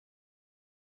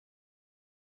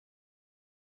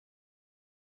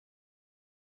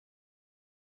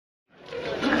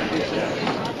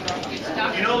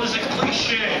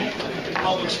cliche in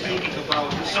public speaking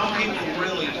about some people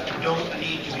really don't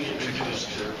need to be introduced.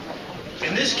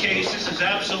 In this case, this is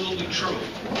absolutely true.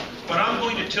 But I'm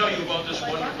going to tell you about this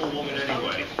wonderful woman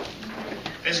anyway.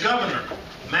 As governor,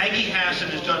 Maggie Hassan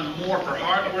has done more for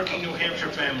hard-working New Hampshire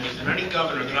families than any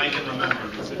governor that I can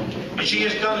remember. And she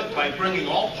has done it by bringing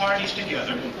all parties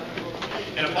together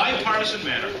in a bipartisan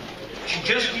manner. She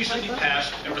just recently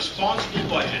passed a responsible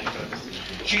budget.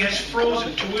 She has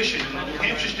frozen tuition in the New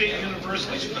Hampshire State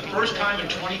Universities for the first time in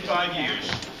 25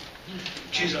 years.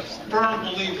 She's a firm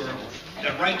believer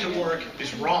that right to work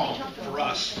is wrong for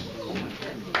us.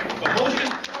 But most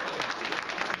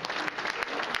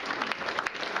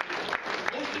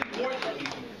importantly,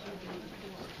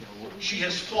 she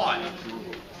has fought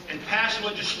and passed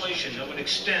legislation that would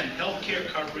extend health care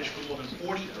coverage for more than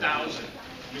 40,000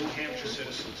 New Hampshire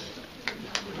citizens.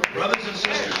 Brothers and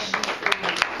sisters,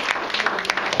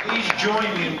 please join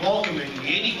me in welcoming the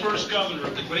 81st governor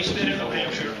of the great state of New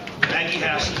Hampshire, Maggie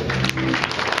Hassan.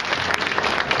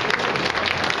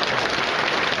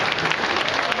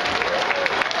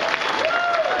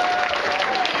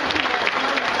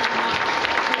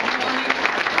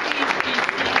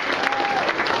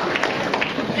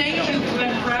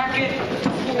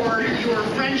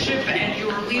 And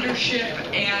your leadership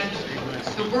and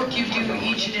the work you do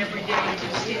each and every day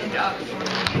to stand up for New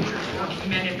Hampshire's working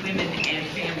men and women and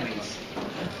families.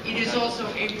 It is also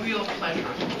a real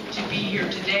pleasure to be here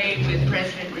today with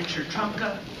President Richard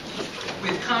Trumka,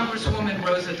 with Congresswoman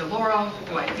Rosa DeLauro,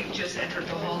 who I think just entered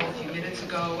the hall a few minutes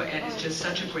ago and is just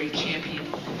such a great champion.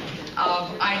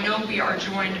 I know we are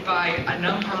joined by a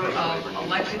number of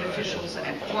elected officials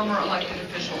and former elected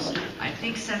officials. I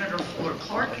think Senator Fleur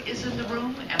Clark is in the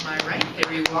room. Am I right?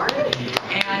 There you are.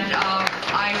 And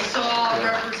I saw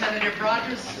Representative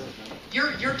Rogers.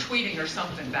 You're tweeting or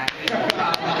something back there.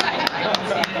 I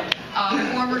can see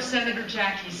it. Former Senator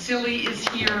Jackie Silly is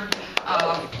here.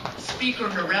 Speaker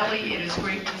Norelli, it is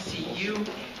great to see you.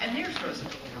 And there's Rosa.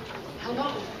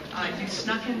 Hello. You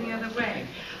snuck in the other way.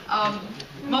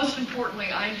 Most importantly,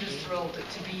 I'm just thrilled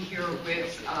to be here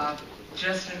with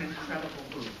just an incredible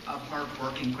group of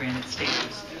hard-working Granite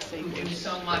Staters who do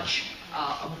so much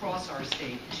across our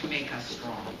state to make us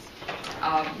strong.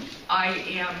 I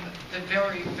am the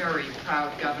very, very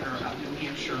proud governor of New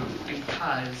Hampshire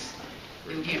because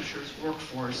New Hampshire's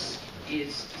workforce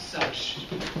is such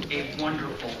a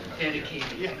wonderful,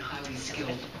 dedicated, and highly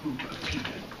skilled group of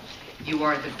people. You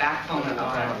are the backbone of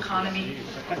our economy,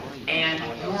 and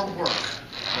your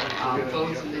work,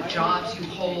 both in the jobs you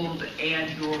hold and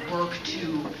your work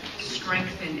to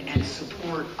strengthen and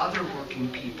support other working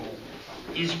people,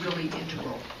 is really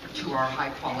integral to our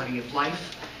high quality of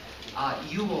life.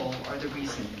 You all are the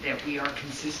reason that we are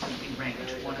consistently ranked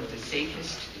one of the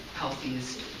safest,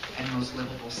 healthiest, and most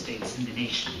livable states in the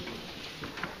nation.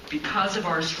 Because of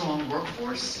our strong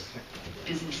workforce,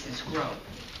 businesses grow.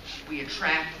 We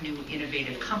attract new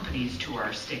innovative companies to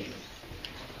our state.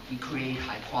 We create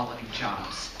high-quality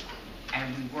jobs.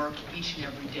 And we work each and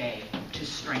every day to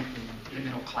strengthen the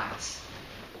middle class.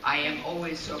 I am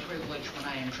always so privileged when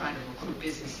I am trying to recruit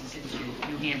businesses into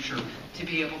New Hampshire to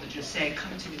be able to just say,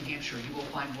 come to New Hampshire, you will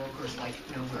find workers like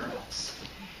nowhere else.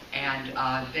 And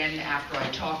then after I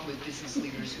talk with business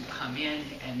leaders who come in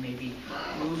and maybe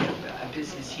moved a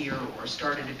business here or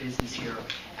started a business here,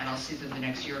 and I'll see them the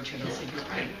next year or two, and they'll say, you're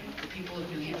right, the people of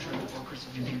New Hampshire and the workers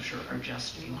of New Hampshire are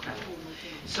just incredible.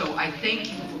 So I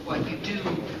thank you for what you do,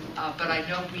 but I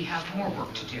know we have more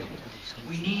work to do.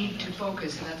 We need to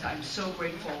focus, and I'm so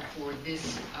grateful for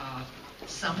this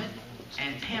summit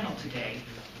and panel today.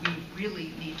 We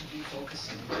really need to be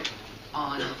focusing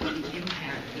on the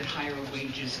impact that higher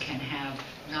wages can have,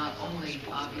 not only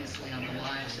obviously on the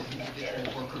lives of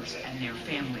individual workers and their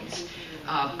families,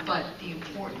 but the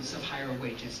importance of higher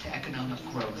wages to economic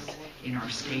growth in our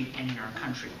state and in our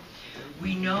country.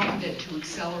 We know that to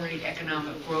accelerate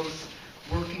economic growth,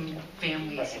 working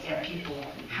families and people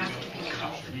have to be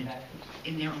confident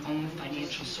in their own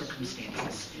financial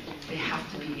circumstances. They have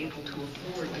to be able to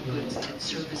afford the goods and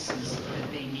services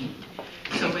that they need.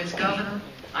 So as governor,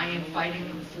 I am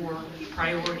fighting for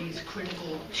priorities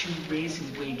critical to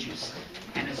raising wages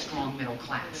and a strong middle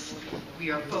class.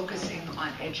 We are focusing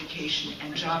on education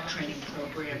and job training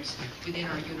programs within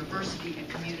our university and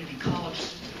community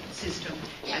college system,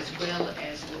 as well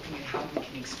as looking at how we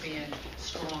can expand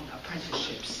strong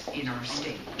apprenticeships in our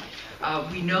state.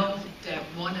 We know that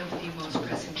one of the most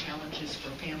pressing challenges for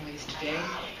families today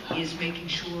is making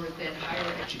sure that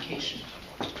higher education,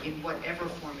 in whatever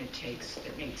form it takes,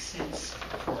 that makes sense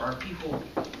for our people,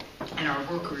 and our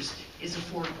workers is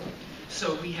affordable.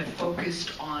 So we have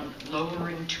focused on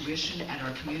lowering tuition at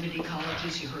our community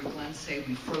colleges. You heard Glenn say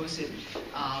we froze it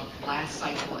last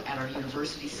cycle at our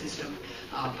university system,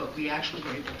 but we actually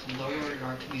were able to lower it in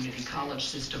our community college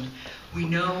system. We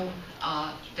know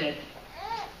that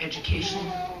education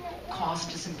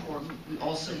cost is important. We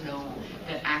also know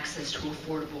that access to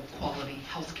affordable quality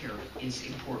health care is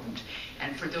important.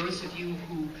 And for those of you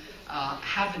who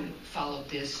haven't followed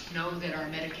this, know that our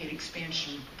Medicaid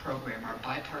expansion program, our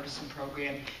bipartisan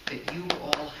program that you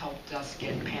all helped us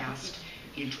get passed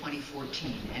in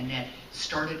 2014 and that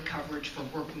started coverage for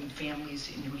working families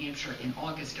in New Hampshire in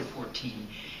August of 14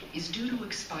 is due to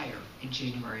expire in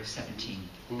January of 17.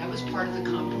 That was part of the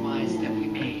compromise that we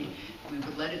made. We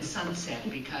would let it sunset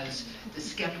because the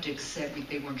skeptics said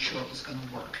they weren't sure it was going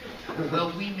to work.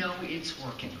 Well, we know it's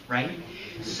working, right?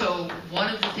 So one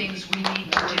of the things we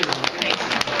need to do,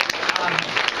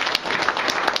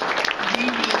 we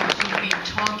need to be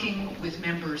talking with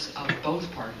members of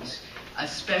both parties,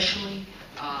 especially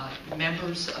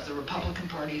members of the Republican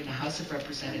Party in the House of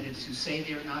Representatives who say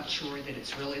they're not sure that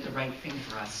it's really the right thing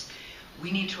for us. We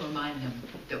need to remind them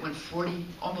that when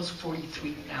almost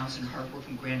 43,000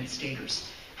 hardworking Granite Staters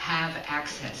have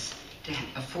access to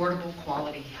affordable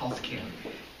quality health care,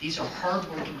 these are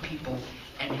hardworking people,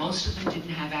 and most of them didn't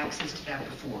have access to that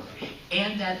before,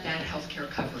 and that health care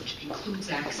coverage includes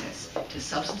access to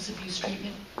substance abuse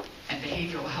treatment and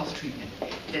behavioral health treatment,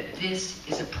 that this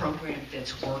is a program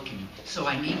that's working. So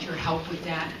I need your help with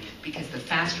that, because the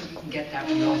faster we can get that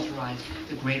reauthorized,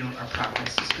 the greater our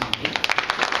progress is going to be.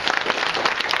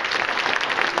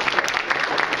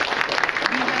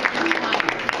 We have been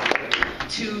trying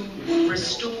to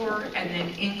restore and then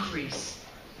increase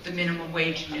the minimum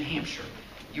wage in New Hampshire.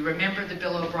 You remember the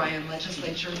Bill O'Brien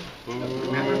legislature?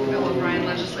 Remember the Bill O'Brien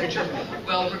legislature?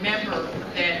 Well, remember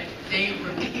that they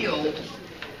repealed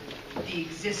the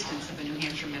existence of a New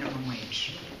Hampshire minimum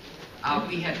wage.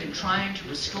 We have been trying to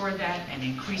restore that and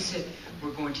increase it.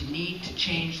 We're going to need to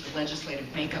change the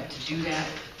legislative makeup to do that,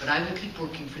 but I will keep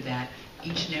working for that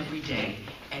each and every day.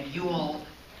 And you all,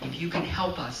 if you can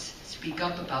help us speak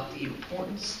up about the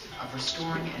importance of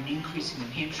restoring and increasing New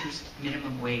Hampshire's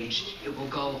minimum wage, it will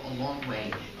go a long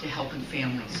way to helping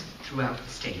families throughout the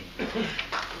state.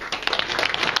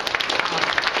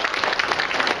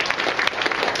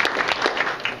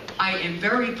 I am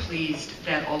very pleased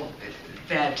that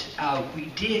we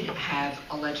did have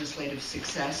a legislative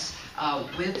success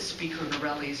with Speaker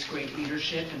Norelli's great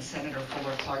leadership and Senator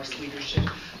Fuller Clark's leadership.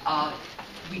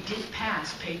 We did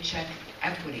pass paycheck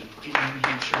equity in New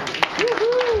Hampshire. And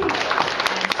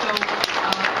so,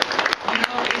 in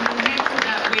New Hampshire,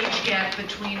 that wage gap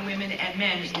between women and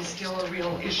men is still a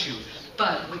real issue.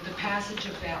 But with the passage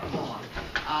of that law,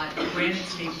 Granite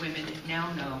State women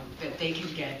now know that they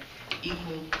can get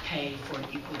equal pay for an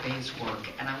equal day's work.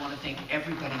 And I want to thank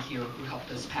everybody here who helped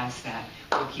us pass that.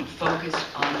 We'll keep focused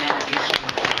on that issue.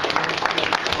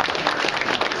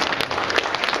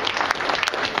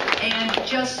 And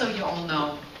just so you all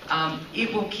know,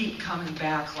 it will keep coming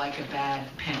back like a bad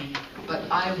penny, but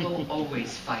I will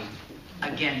always fight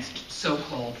against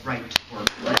so-called right to work.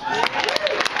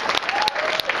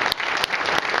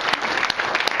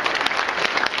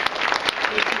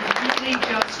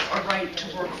 Just a right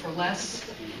to work for less,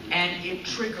 and it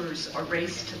triggers a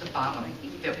race to the bottom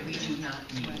that we do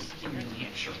not need here in New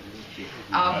Hampshire.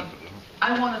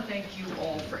 I want to thank you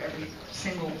all for every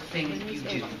single thing that you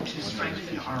do to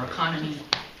strengthen our economy,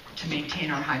 to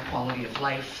maintain our high quality of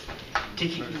life, to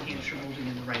keep New Hampshire moving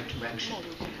in the right direction.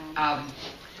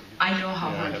 I know how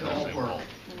hard you all work,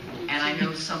 and I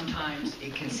know sometimes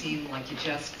it can seem like you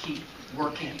just keep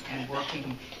working and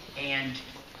working, and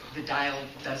the dial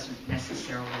doesn't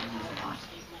necessarily move on.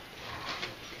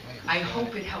 I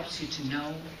hope it helps you to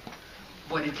know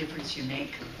what a difference you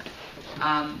make.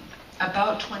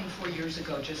 About 24 years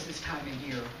ago, just this time of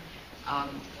year,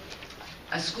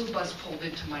 a school bus pulled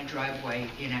into my driveway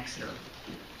in Exeter.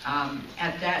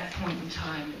 At that point in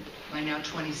time, my now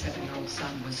 27-year-old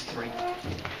son was 3.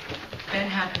 Ben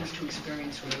happens to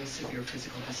experience really severe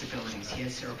physical disabilities. He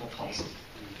has cerebral palsy.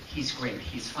 He's great,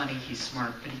 he's funny, he's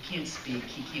smart, but he can't speak,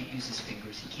 he can't use his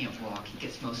fingers, he can't walk, he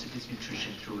gets most of his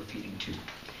nutrition through a feeding tube.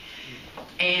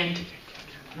 And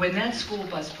when that school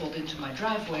bus pulled into my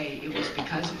driveway, it was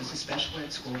because it was a special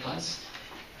ed school bus.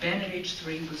 Ben at age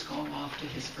 3 was going off to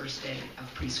his first day of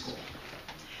preschool.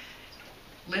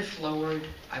 Lift lowered,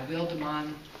 I wheeled him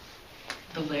on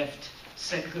the lift,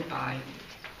 said goodbye,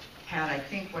 had, I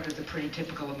think, what are the pretty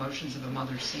typical emotions of a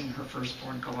mother seeing her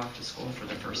firstborn go off to school for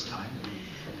the first time.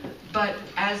 But But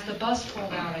as the bus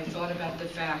pulled out, I thought about the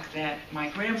fact that my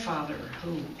grandfather,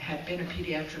 who had been a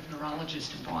pediatric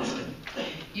neurologist in Boston,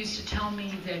 used to tell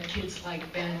me that kids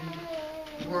like Ben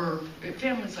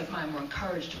families like mine were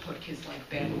encouraged to put kids like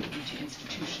Ben into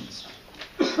institutions.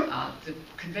 The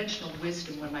conventional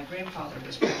wisdom when my grandfather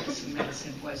was practicing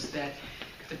medicine was that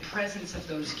the presence of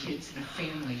those kids in a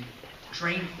family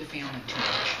drained the family too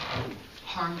much,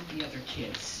 harmed the other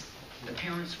kids. The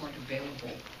parents weren't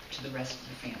available to the rest of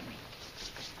the family.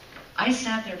 I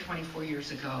sat there 24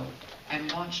 years ago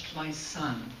and watched my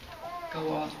son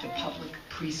go off to public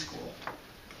preschool.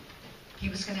 He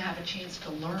was going to have a chance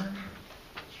to learn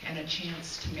and a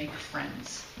chance to make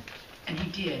friends. And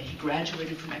he did. He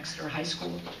graduated from Exeter High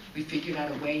School. We figured out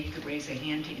a way he could raise a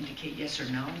hand to indicate yes or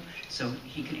no, so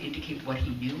he could indicate what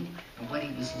he knew and what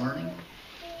he was learning.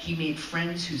 He made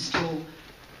friends who still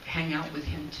hang out with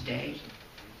him today.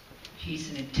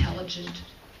 He's an intelligent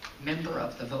member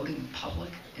of the voting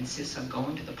public, insists on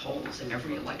going to the polls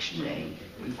every election day.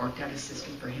 We've worked out a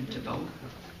system for him to vote.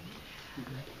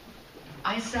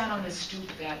 I sat on the stoop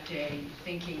that day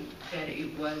thinking that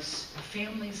it was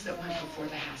families that went before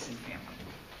the Hassan family.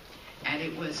 And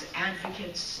it was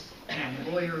advocates and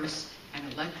lawyers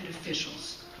and elected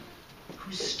officials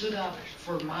who stood up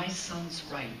for my son's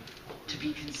right to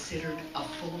be considered a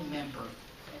full member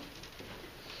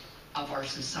of our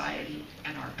society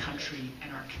and our country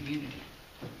and our community.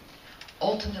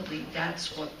 Ultimately,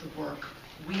 that's what the work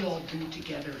we all do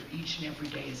together each and every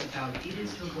day is about. It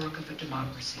is the work of a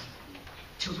democracy.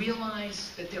 To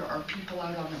realize that there are people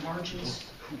out on the margins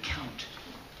who count.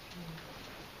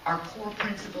 Our core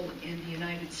principle in the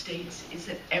United States is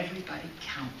that everybody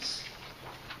counts.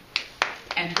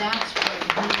 And that's what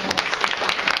we all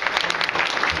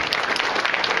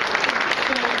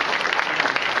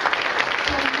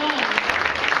so long,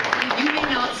 you may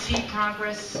not see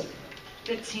progress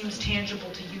that seems tangible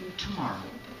to you tomorrow.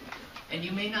 And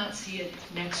you may not see it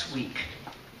next week.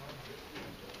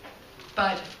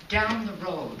 But down the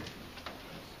road,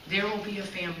 there will be a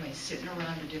family sitting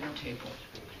around a dinner table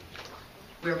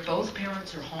where both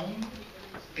parents are home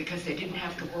because they didn't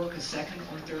have to work a second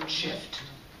or third shift,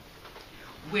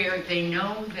 where they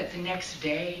know that the next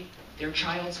day their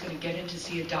child's going to get in to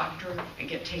see a doctor and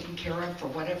get taken care of for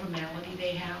whatever malady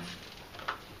they have,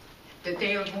 that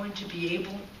they are going to be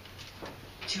able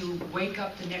to wake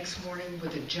up the next morning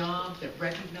with a job that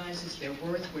recognizes their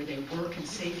worth, where they work in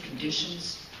safe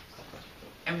conditions,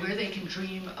 and where they can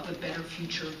dream of a better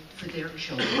future for their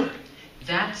children.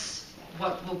 That's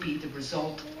what will be the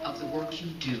result of the work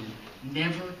you do.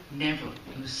 Never, never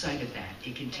lose sight of that.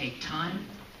 It can take time,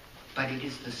 but it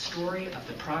is the story of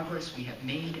the progress we have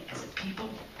made as a people,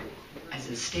 as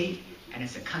a state, and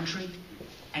as a country,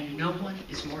 and no one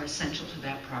is more essential to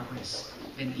that progress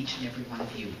than each and every one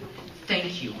of you.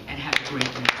 Thank you, and have a great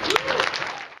day.